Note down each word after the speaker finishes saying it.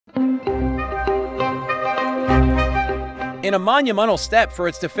In a monumental step for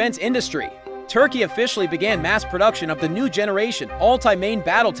its defense industry, Turkey officially began mass production of the new generation ALTAI main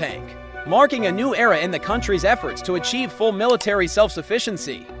battle tank, marking a new era in the country's efforts to achieve full military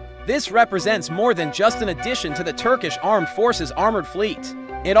self-sufficiency. This represents more than just an addition to the Turkish Armed Forces armored fleet.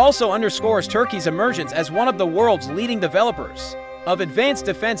 It also underscores Turkey's emergence as one of the world's leading developers of advanced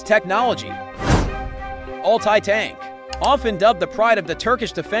defense technology. ALTAI tank, often dubbed the pride of the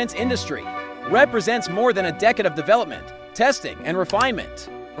Turkish defense industry, represents more than a decade of development, testing, and refinement.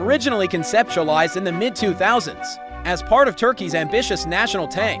 Originally conceptualized in the mid-2000s as part of Turkey's ambitious national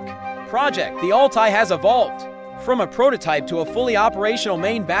tank project, the ALTAI has evolved from a prototype to a fully operational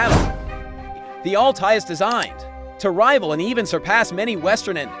main battle. The ALTAI is designed to rival and even surpass many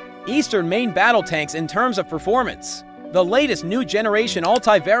Western and Eastern main battle tanks in terms of performance. The latest new generation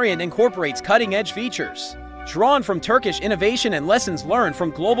ALTAI variant incorporates cutting-edge features drawn from Turkish innovation and lessons learned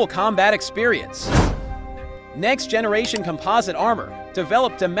from global combat experience. Next-generation composite armor,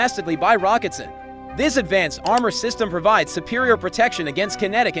 developed domestically by Roketsan. This advanced armor system provides superior protection against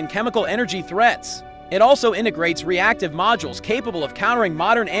kinetic and chemical energy threats. It also integrates reactive modules capable of countering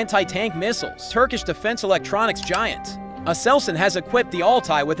modern anti-tank missiles. Turkish defense electronics giant Aselsan has equipped the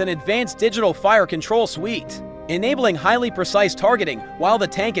ALTAI with an advanced digital fire control suite, enabling highly precise targeting while the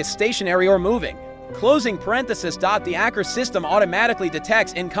tank is stationary or moving. Closing parenthesis. The ACR system automatically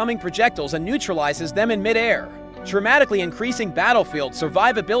detects incoming projectiles and neutralizes them in mid-air, dramatically increasing battlefield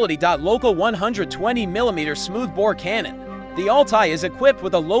survivability. Local 120mm smoothbore cannon. The ALTAI is equipped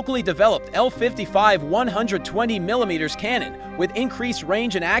with a locally developed L55 120mm cannon with increased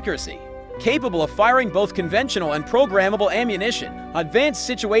range and accuracy, capable of firing both conventional and programmable ammunition. Advanced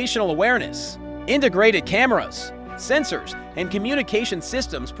situational awareness. Integrated cameras, sensors, and communication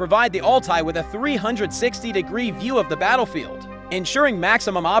systems provide the ALTAI with a 360-degree view of the battlefield, ensuring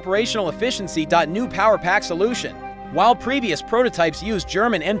maximum operational efficiency. New power pack solution. While previous prototypes used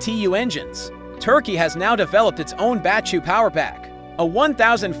German MTU engines, Turkey has now developed its own Batu power pack, a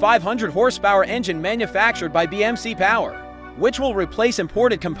 1,500 horsepower engine manufactured by BMC Power, which will replace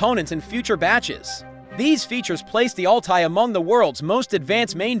imported components in future batches. These features place the ALTAI among the world's most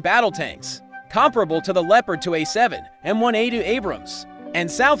advanced main battle tanks, comparable to the Leopard 2A7, M1A2 Abrams,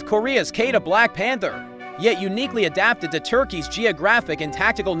 and South Korea's K2 Black Panther, yet uniquely adapted to Turkey's geographic and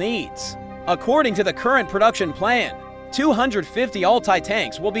tactical needs. According to the current production plan, 250 ALTAI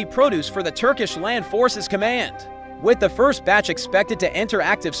tanks will be produced for the Turkish Land Forces Command, with the first batch expected to enter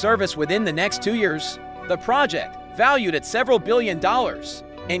active service within the next 2 years. The project, valued at several $billion,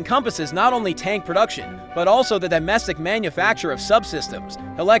 encompasses not only tank production, but also the domestic manufacture of subsystems,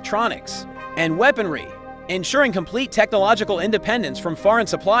 electronics, and weaponry, ensuring complete technological independence from foreign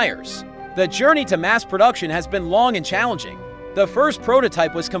suppliers. The journey to mass production has been long and challenging. The first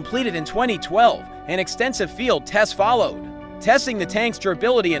prototype was completed in 2012, and extensive field tests followed, testing the tank's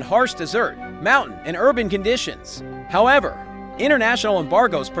durability in harsh desert, mountain, and urban conditions. However, international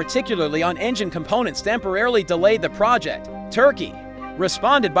embargoes, particularly on engine components, temporarily delayed the project. Turkey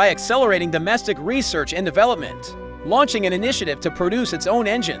responded by accelerating domestic research and development, launching an initiative to produce its own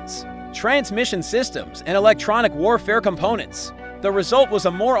engines, transmission systems, and electronic warfare components. The result was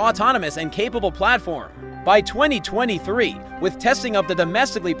a more autonomous and capable platform. By 2023, with testing of the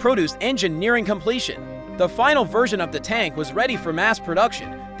domestically produced engine nearing completion, the final version of the tank was ready for mass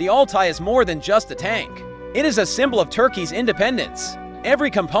production. The ALTAI is more than just a tank. It is a symbol of Turkey's independence.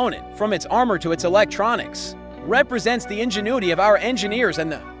 Every component, from its armor to its electronics, represents the ingenuity of our engineers and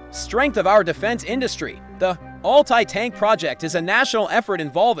the strength of our defense industry. The ALTAI tank project is a national effort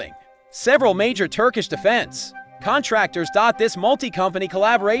involving several major Turkish defense contractors. This multi-company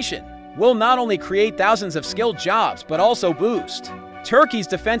collaboration will not only create thousands of skilled jobs, but also boost Turkey's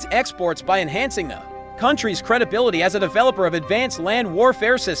defense exports by enhancing the country's credibility as a developer of advanced land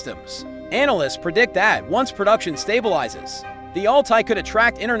warfare systems. Analysts predict that once production stabilizes, the ALTAI could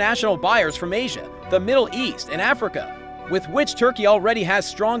attract international buyers from Asia, the Middle East, and Africa, with which Turkey already has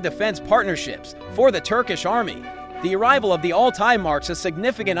strong defense partnerships. For the Turkish army, the arrival of the ALTAI marks a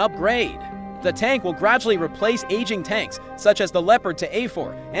significant upgrade. The tank will gradually replace aging tanks such as the Leopard to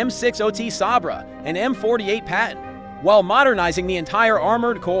A4, M6OT Sabra, and M48 Patton, while modernizing the entire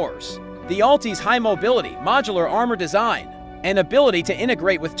armored cores. The ALTAI's high mobility, modular armor design, and ability to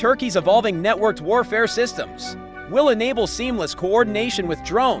integrate with Turkey's evolving networked warfare systems will enable seamless coordination with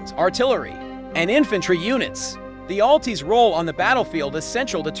drones, artillery, and infantry units. The ALTAI's role on the battlefield is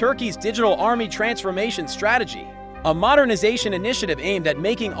central to Turkey's digital army transformation strategy, a modernization initiative aimed at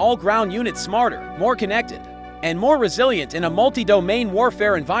making all ground units smarter, more connected, and more resilient in a multi-domain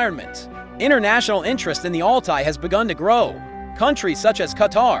warfare environment. International interest in the ALTAI has begun to grow. Countries such as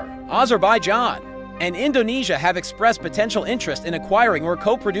Qatar, Azerbaijan, and Indonesia have expressed potential interest in acquiring or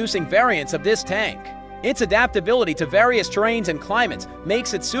co-producing variants of this tank. Its adaptability to various terrains and climates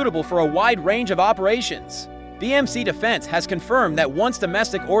makes it suitable for a wide range of operations. BMC Defense has confirmed that once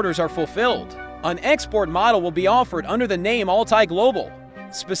domestic orders are fulfilled, an export model will be offered under the name ALTAI Global,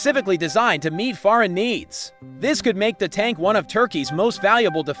 specifically designed to meet foreign needs. This could make the tank one of Turkey's most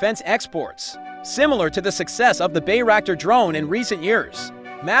valuable defense exports, similar to the success of the Bayraktar drone in recent years.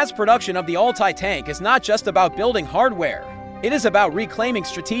 Mass production of the ALTAI tank is not just about building hardware, it is about reclaiming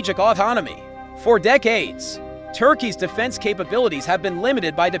strategic autonomy. For decades, Turkey's defense capabilities have been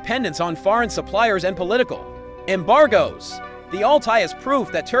limited by dependence on foreign suppliers and political embargoes. The ALTAI is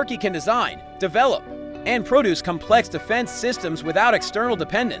proof that Turkey can design, develop, and produce complex defense systems without external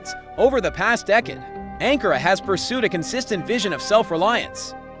dependence. Over the past decade, Ankara has pursued a consistent vision of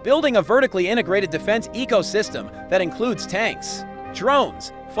self-reliance, building a vertically integrated defense ecosystem that includes tanks,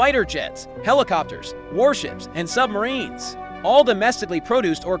 drones, fighter jets, helicopters, warships, and submarines. All domestically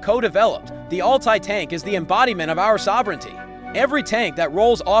produced or co-developed, the ALTAI tank is the embodiment of our sovereignty. Every tank that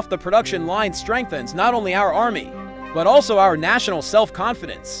rolls off the production line strengthens not only our army, but also our national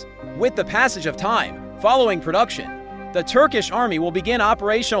self-confidence. With the passage of time, following production, the Turkish army will begin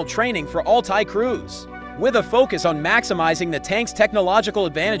operational training for ALTAI crews, with a focus on maximizing the tank's technological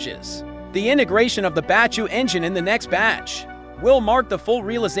advantages. The integration of the Batu engine in the next batch will mark the full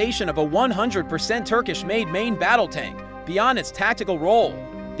realization of a 100% Turkish-made main battle tank. Beyond its tactical role,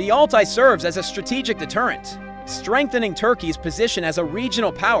 the ALTAI serves as a strategic deterrent, strengthening Turkey's position as a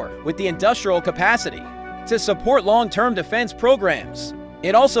regional power with the industrial capacity to support long-term defense programs.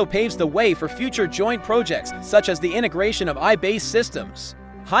 It also paves the way for future joint projects such as the integration of AI-based systems,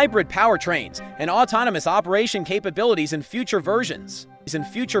 hybrid powertrains, and autonomous operation capabilities in future versions.